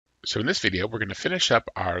So in this video, we're going to finish up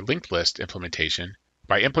our linked list implementation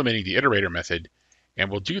by implementing the iterator method, and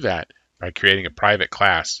we'll do that by creating a private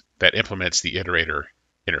class that implements the iterator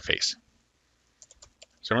interface.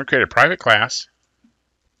 So I'm going to create a private class,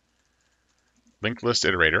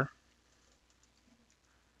 LinkedListIterator,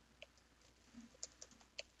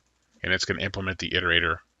 and it's going to implement the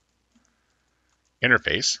iterator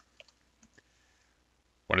interface.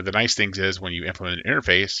 One of the nice things is when you implement an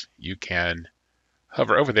interface, you can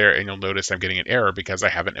hover over there and you'll notice I'm getting an error because I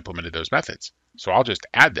haven't implemented those methods. So I'll just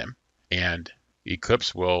add them and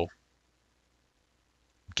Eclipse will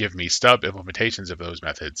give me stub implementations of those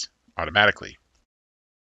methods automatically.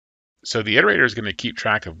 So the iterator is going to keep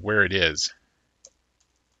track of where it is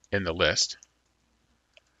in the list,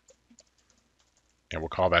 and we'll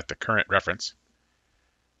call that the current reference.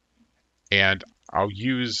 And I'll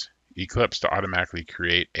use Eclipse to automatically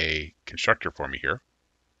create a constructor for me here.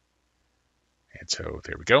 And so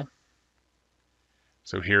there we go.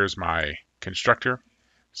 So here's my constructor.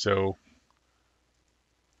 So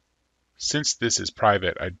since this is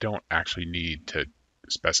private, I don't actually need to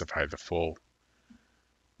specify the full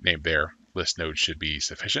name there. List node should be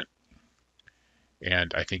sufficient.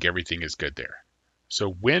 And I think everything is good there. So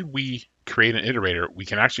when we create an iterator, we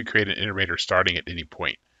can actually create an iterator starting at any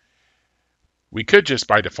point. We could just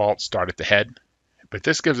by default start at the head, but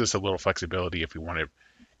this gives us a little flexibility if we want to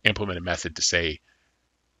implement a method to say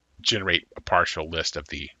generate a partial list of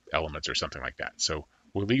the elements or something like that. So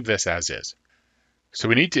we'll leave this as is. So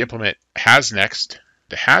we need to implement hasNext.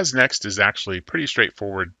 The hasNext is actually pretty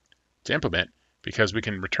straightforward to implement because we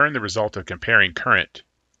can return the result of comparing current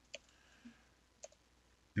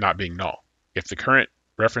not being null. If the current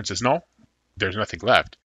reference is null, there's nothing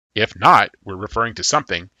left. If not, we're referring to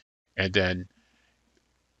something, and then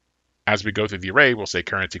as we go through the array, we'll say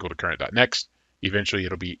current equal to current.next. Eventually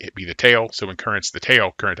it'll be the tail. So when current's the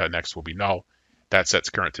tail, current.next will be null. That sets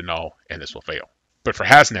current to null and this will fail. But for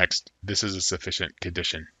hasNext, this is a sufficient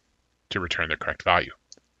condition to return the correct value.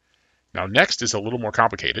 Now next is a little more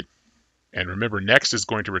complicated. And remember, next is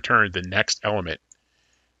going to return the next element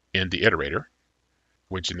in the iterator,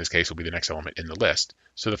 which in this case will be the next element in the list.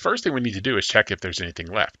 So the first thing we need to do is check if there's anything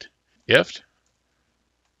left. If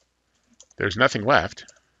there's nothing left,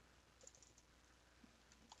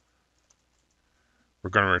 we're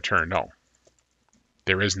going to return null.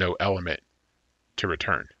 There is no element to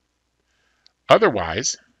return.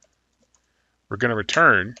 Otherwise, we're going to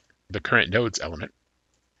return the current node's element,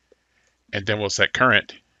 and then we'll set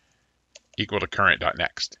current equal to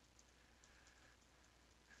current.next.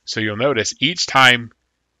 So you'll notice each time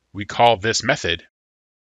we call this method,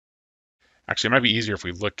 actually it might be easier if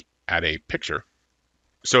we look at a picture.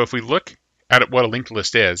 So if we look at what a linked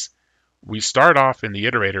list is, we start off in the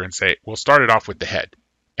iterator and say, we'll start it off with the head.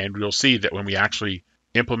 And we'll see that when we actually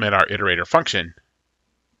implement our iterator function,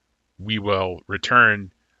 we will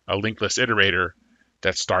return a linked list iterator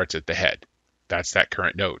that starts at the head. That's that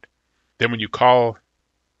current node. Then when you call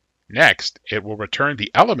next, it will return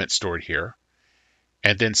the element stored here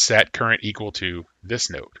and then set current equal to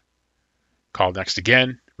this node. Call next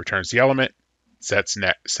again, returns the element, sets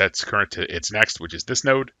current to its next, which is this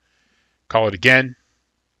node. Call it again,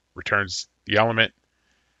 returns the element,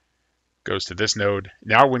 goes to this node.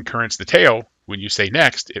 Now when current's the tail, when you say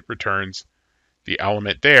next, it returns the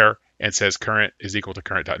element there and says current is equal to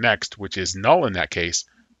current.next, which is null in that case.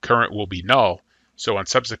 Current will be null. So on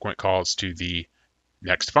subsequent calls to the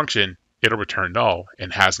next function, it'll return null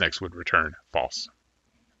and hasNext would return false.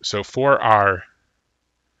 So for our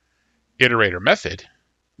iterator method,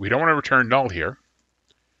 we don't want to return null here.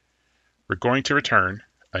 We're going to return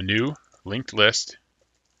a new linked list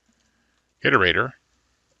iterator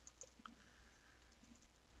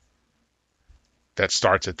that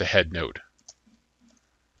starts at the head node.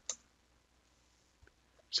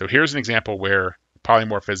 So here's an example where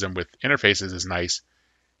polymorphism with interfaces is nice.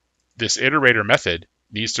 This iterator method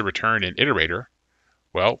needs to return an iterator.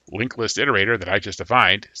 Well, LinkedListIterator that I just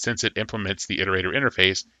defined, since it implements the iterator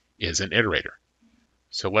interface, is an iterator.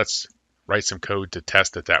 So let's write some code to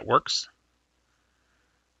test that that works.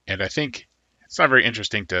 And I think it's not very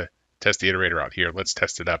interesting to test the iterator out here. Let's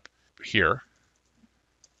test it up here.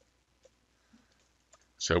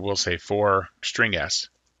 So we'll say for string s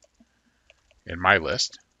in my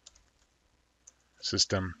list,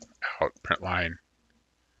 system out print line,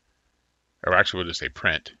 or actually we'll just say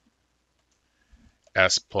print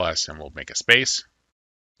s plus, and we'll make a space.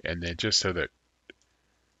 And then just so that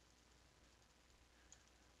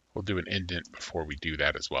we'll do an indent before we do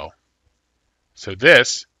that as well. So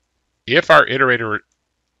this, if our iterator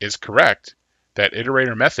is correct, that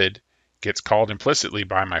iterator method gets called implicitly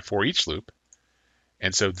by my for each loop.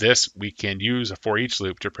 And so this, we can use a for each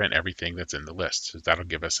loop to print everything that's in the list. So that'll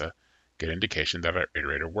give us a good indication that our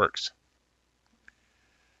iterator works.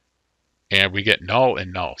 And we get null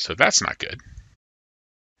and null, so that's not good.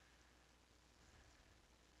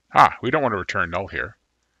 We don't want to return null here.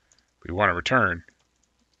 We want to return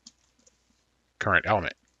current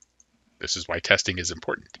element. This is why testing is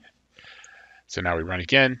important. So now we run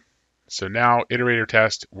again. So now iterator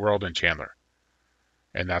test, world, and Chandler.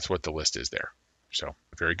 And that's what the list is there. So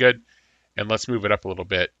very good. And let's move it up a little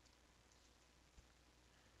bit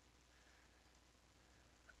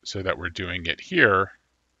so that we're doing it here.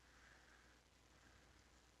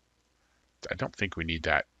 I don't think we need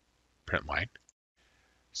that print line.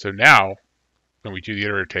 So now when we do the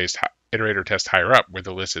iterator test higher up, where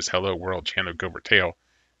the list is hello, world, Chandler, Gilbert, tail,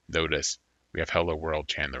 notice we have hello, world,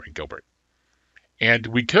 Chandler, and Gilbert. And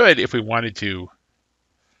we could, if we wanted to,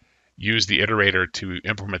 use the iterator to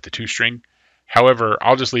implement the toString. However,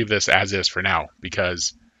 I'll just leave this as is for now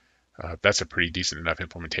because that's a pretty decent enough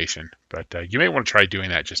implementation. But you may want to try doing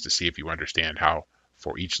that just to see if you understand how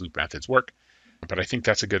for each loop methods work. But I think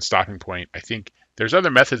that's a good stopping point. I think there's other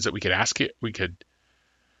methods that we could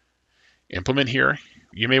implement here.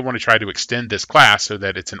 You may want to try to extend this class so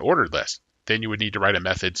that it's an ordered list. Then you would need to write a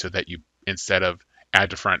method so that you, instead of add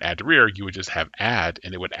to front, add to rear, you would just have add,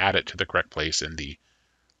 and it would add it to the correct place in the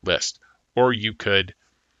list. Or you could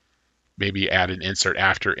maybe add an insert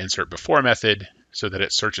after, insert before method so that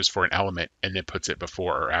it searches for an element and then puts it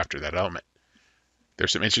before or after that element.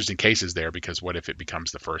 There's some interesting cases there because what if it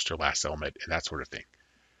becomes the first or last element and that sort of thing.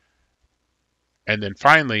 And then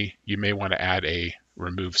finally, you may want to add a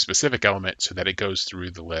remove specific element so that it goes through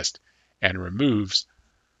the list and removes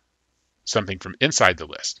something from inside the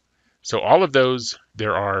list. So all of those,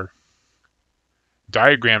 there are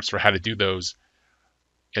diagrams for how to do those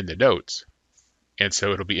in the notes. And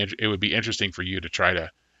so it would be interesting for you to try to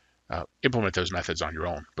implement those methods on your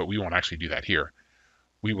own, but we won't actually do that here.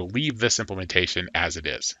 We will leave this implementation as it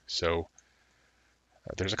is. So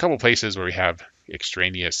there's a couple places where we have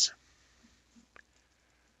extraneous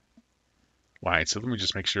lines. So let me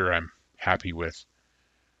just make sure I'm happy with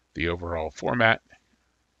the overall format.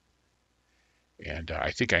 And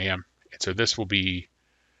I think I am. And so this will be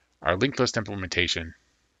our linked list implementation.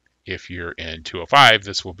 If you're in 205,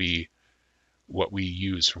 this will be what we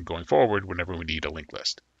use from going forward whenever we need a linked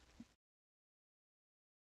list.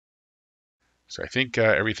 So I think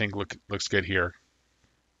everything looks good here.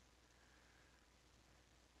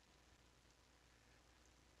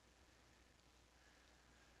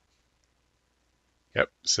 Yep,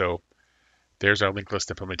 so there's our linked list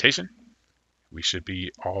implementation. We should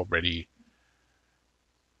be all ready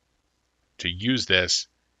to use this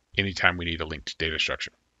anytime we need a linked data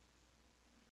structure.